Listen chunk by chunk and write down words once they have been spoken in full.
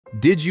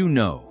Did you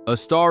know? A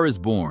star is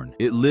born,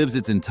 it lives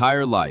its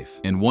entire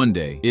life, and one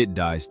day, it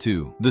dies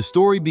too. The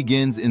story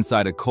begins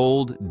inside a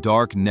cold,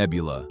 dark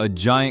nebula, a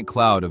giant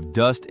cloud of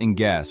dust and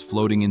gas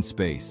floating in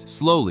space.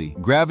 Slowly,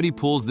 gravity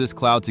pulls this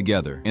cloud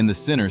together, and the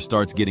center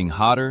starts getting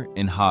hotter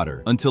and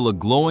hotter, until a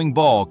glowing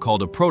ball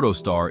called a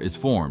protostar is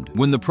formed.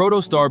 When the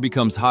protostar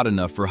becomes hot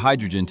enough for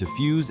hydrogen to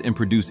fuse and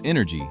produce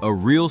energy, a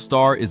real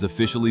star is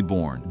officially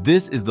born.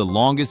 This is the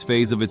longest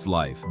phase of its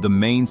life, the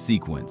main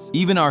sequence.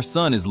 Even our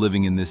sun is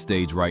living in this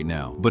stage right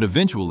now, but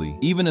eventually,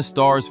 even a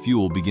star's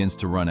fuel begins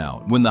to run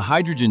out. When the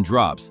hydrogen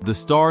drops, the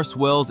star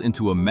swells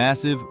into a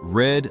massive,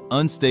 red,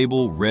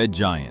 unstable red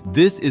giant.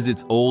 This is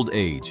its old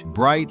age,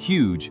 bright,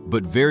 huge,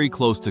 but very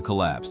close to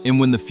collapse. And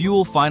when the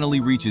fuel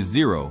finally reaches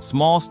zero,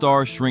 small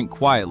stars shrink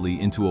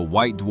quietly into a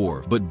white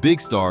dwarf, but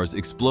big stars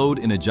explode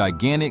in a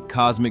gigantic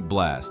cosmic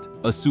blast,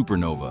 a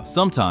supernova.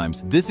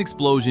 Sometimes, this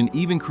explosion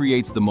even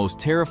creates the most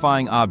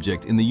terrifying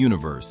object in the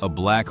universe, a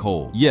black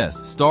hole.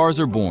 Yes, stars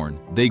are born,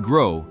 they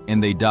grow,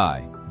 and they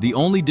die. The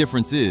only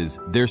difference is,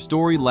 their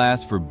story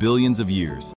lasts for billions of years.